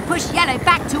try and push Yellow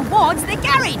back towards the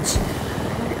garage.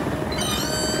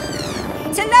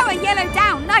 To lower Yellow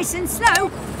down nice and slow,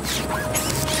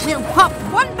 we'll pop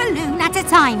one balloon at a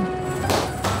time.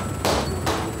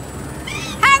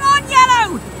 Hang on,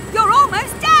 Yellow! You're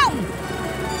almost down!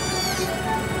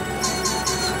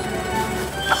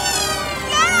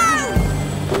 Yellow!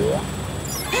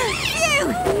 Phew!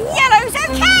 Yellow's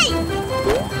okay!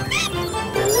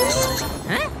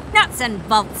 Huh? Nuts and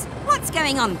bolts. What's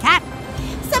going on, Cat?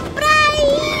 Surprise!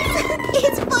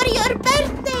 It's for your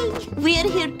birthday! We're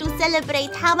here to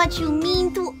celebrate how much you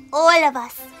mean to all of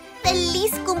us.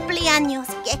 Feliz cumpleaños,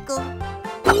 Gecko.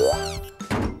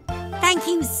 Thank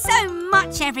you so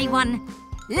much, everyone.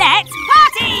 Let's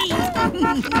party!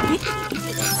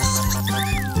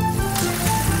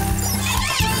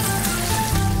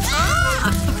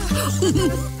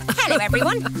 Hello,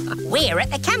 everyone. We're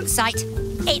at the campsite.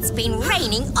 It's been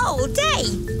raining all day.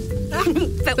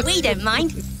 But we don't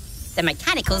mind. The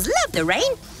mechanicals love the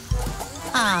rain.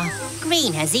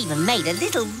 Green has even made a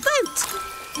little boat.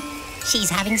 She's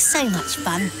having so much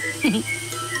fun.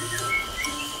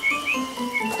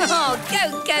 Oh,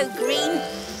 go, Green.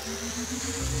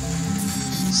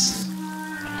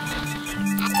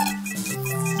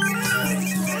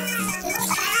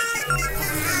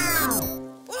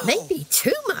 Maybe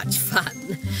too much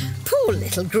fun. Poor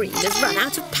little Green has run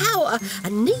out of power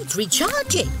and needs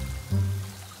recharging.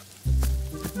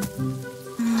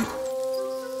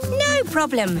 No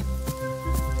problem.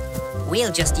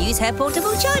 We'll just use her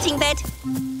portable charging bed.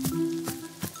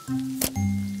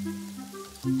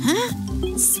 Huh?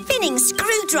 Spinning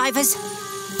screwdrivers.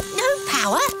 No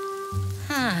power?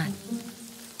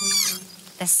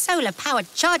 The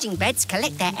solar-powered charging beds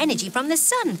collect their energy from the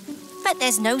sun. But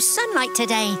there's no sunlight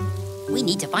today. We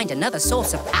need to find another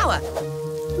source of power.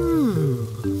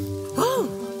 Oh,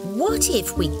 what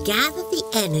if we gather the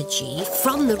energy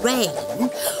from the rain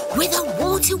with a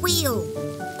water wheel?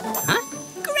 Huh?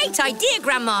 Great idea,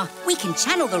 Grandma. We can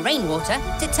channel the rainwater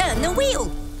to turn the wheel.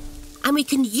 And we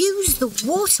can use the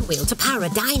water wheel to power a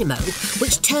dynamo,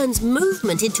 which turns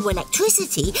movement into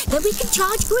electricity that we can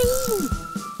charge Green.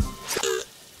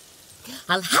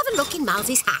 I'll have a look in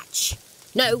Miles's hatch.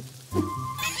 No.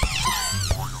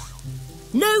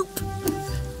 Nope.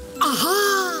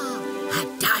 Aha! A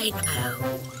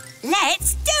dynamo.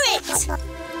 Let's do it!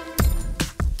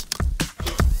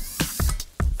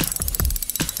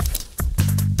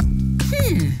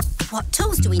 What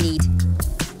tools do we need?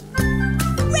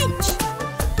 Wrench.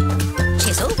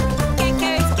 Chisel.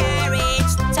 Gecko's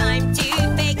garage. Time to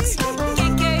fix.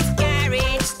 Gecko's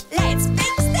garage. Let's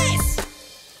fix this.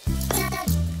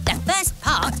 The first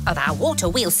part of our water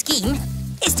wheel scheme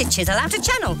is to chisel out a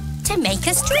channel to make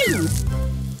a stream.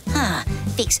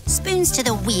 Fix spoons to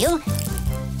the wheel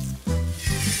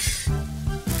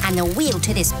and the wheel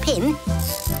to this pin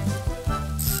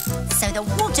so the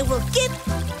water will give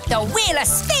the wheel a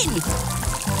spin.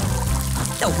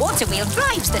 The water wheel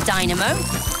drives the dynamo,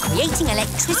 creating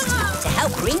electricity to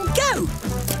help Green go.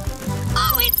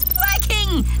 Oh, it's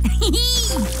working!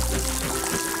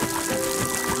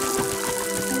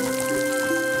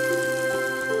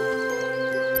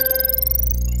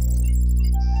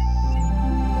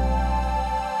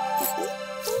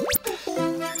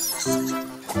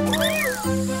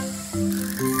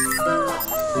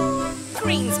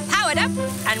 Green's powered up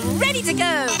and ready to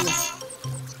go.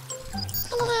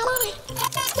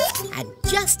 And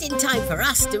just in time for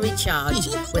us to recharge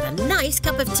with a nice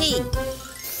cup of tea.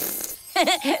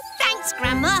 Thanks,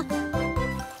 Grandma.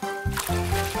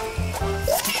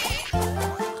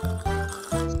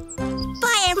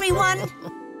 Bye, everyone.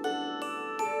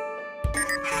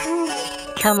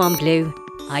 Come on, Blue.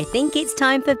 I think it's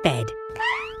time for bed.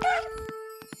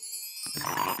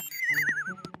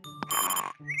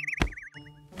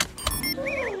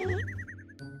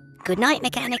 Good night,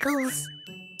 Mechanicals.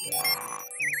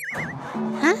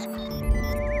 Huh?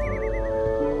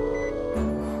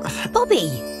 Bobby,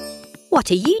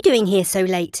 what are you doing here so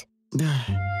late?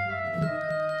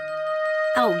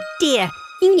 Oh dear,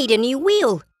 you need a new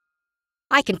wheel.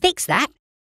 I can fix that,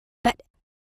 but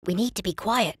we need to be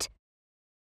quiet.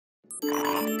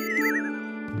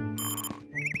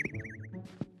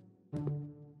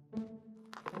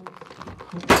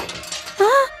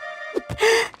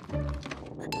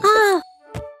 Ah!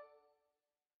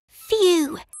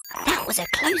 Phew! That was a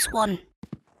close one.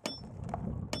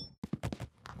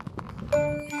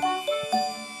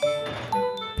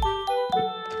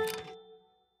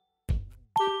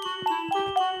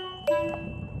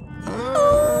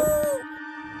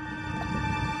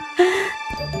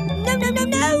 No, no, no,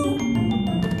 no!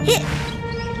 Hit!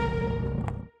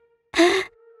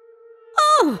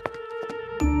 Oh!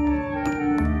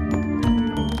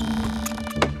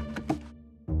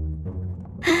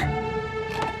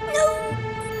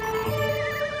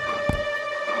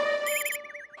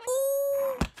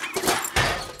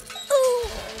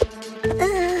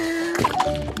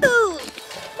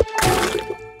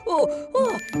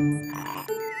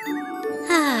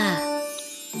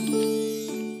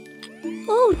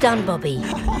 All done, Bobby.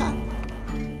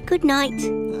 Good night.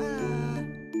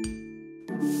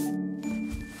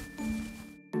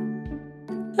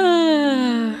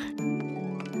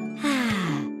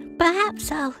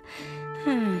 Perhaps I'll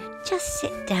just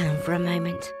sit down for a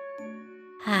moment.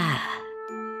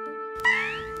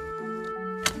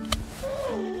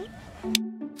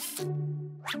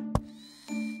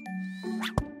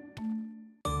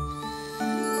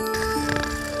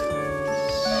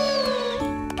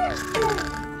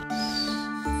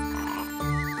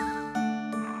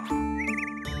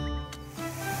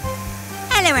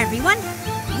 Hello, everyone.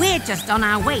 We're just on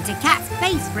our way to Cat's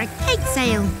Base for a cake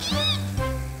sale.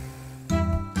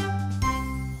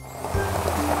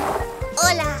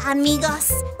 Hola,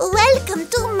 amigos. Welcome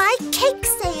to my cake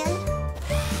sale.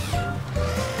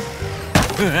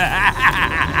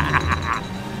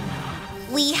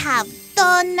 We have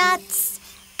donuts,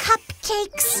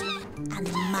 cupcakes,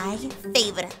 and my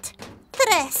favorite,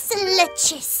 tres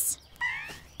leches.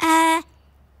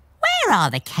 Where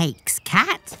are the cakes,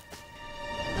 Cat?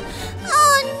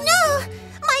 Oh no!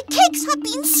 My cakes have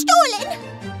been stolen!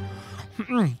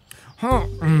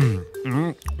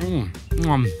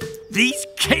 These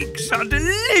cakes are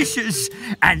delicious,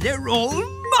 and they're all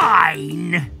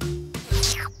mine.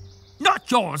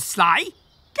 Not yours, Sly.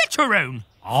 Get your own.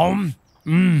 I'm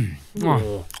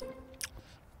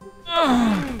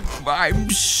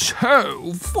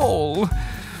so full.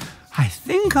 I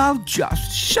think I'll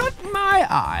just shut my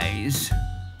eyes.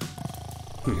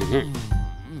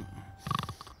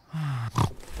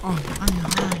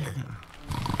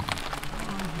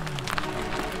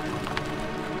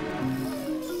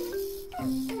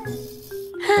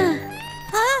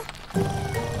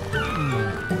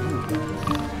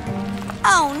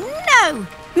 Oh no!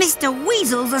 Mr.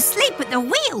 Weasel's asleep at the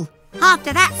wheel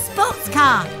after that sports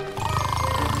car.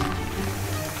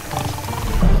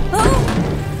 Oh!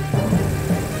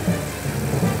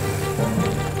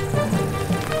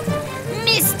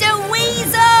 Mr.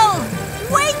 Weasel!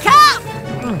 Wake up!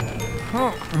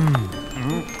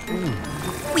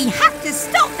 We have to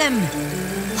stop them!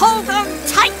 Hold on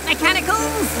tight,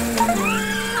 Mechanicals!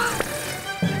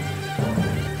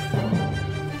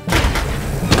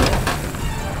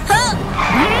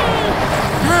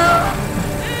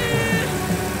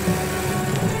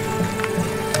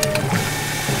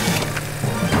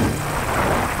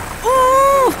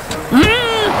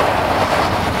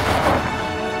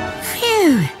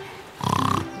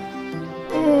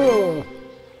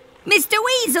 Mr.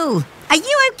 Weasel, are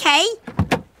you okay?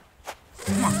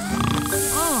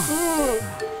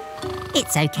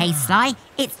 It's okay, Sly.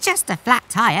 It's just a flat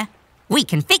tyre. We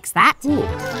can fix that.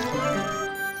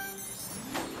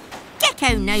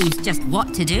 Gecko knows just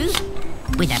what to do.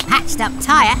 With a patched-up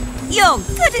tyre, you're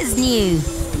good as new.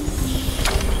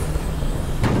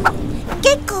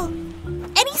 Gecko,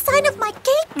 any sign of my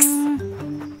cakes?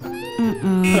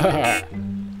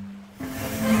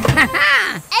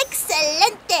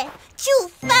 Excelente! You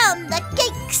found the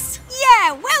cakes!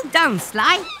 Yeah, well done,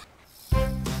 Sly.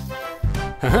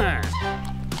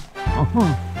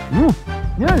 No,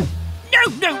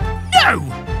 no, no!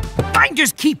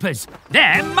 Finders keepers,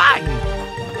 they're mine!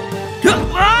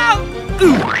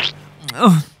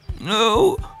 Oh,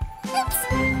 no.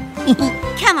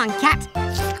 Come on, Cat.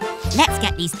 Let's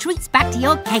get these treats back to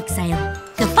your cake sale.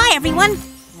 Goodbye, everyone.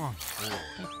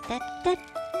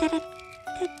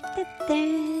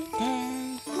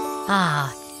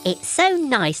 Ah, it's so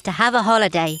nice to have a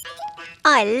holiday.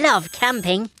 I love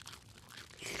camping.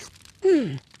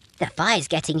 The fire's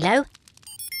getting low.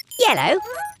 Yellow,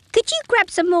 could you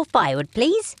grab some more firewood,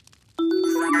 please?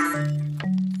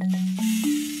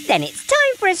 Then it's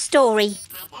time for a story.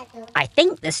 I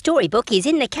think the storybook is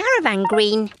in the caravan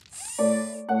green.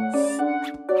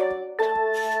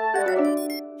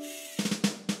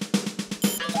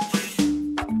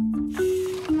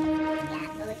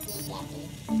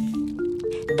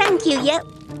 Thank you, Yep.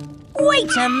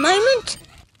 Wait a moment.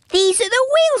 These are the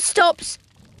wheel stops,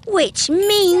 which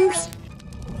means...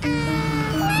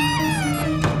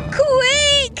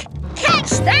 Quick! Catch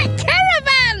that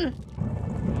caravan!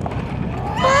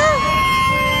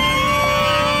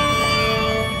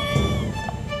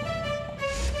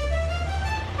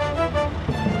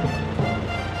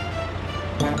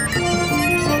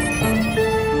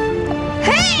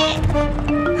 Hey!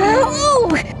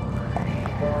 Oh!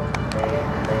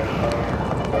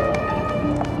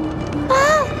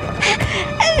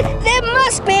 There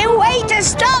must be a way to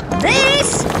stop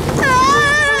this!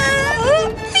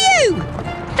 Phew!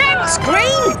 Thanks,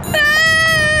 Green!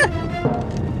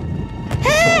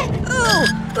 Hey!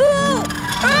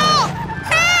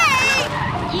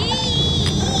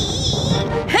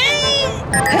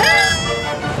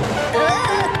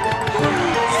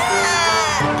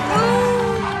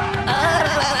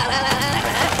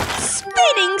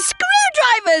 Spinning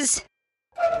screwdrivers!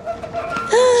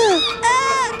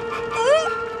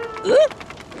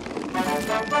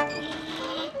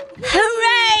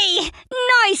 Hooray!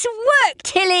 Nice work,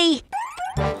 Tilly!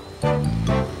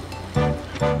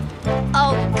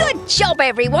 Oh, good job,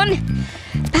 everyone!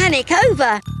 Panic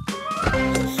over!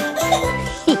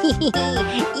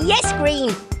 Yes, Green,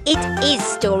 it is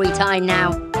story time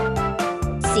now.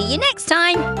 See you next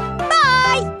time. Bye!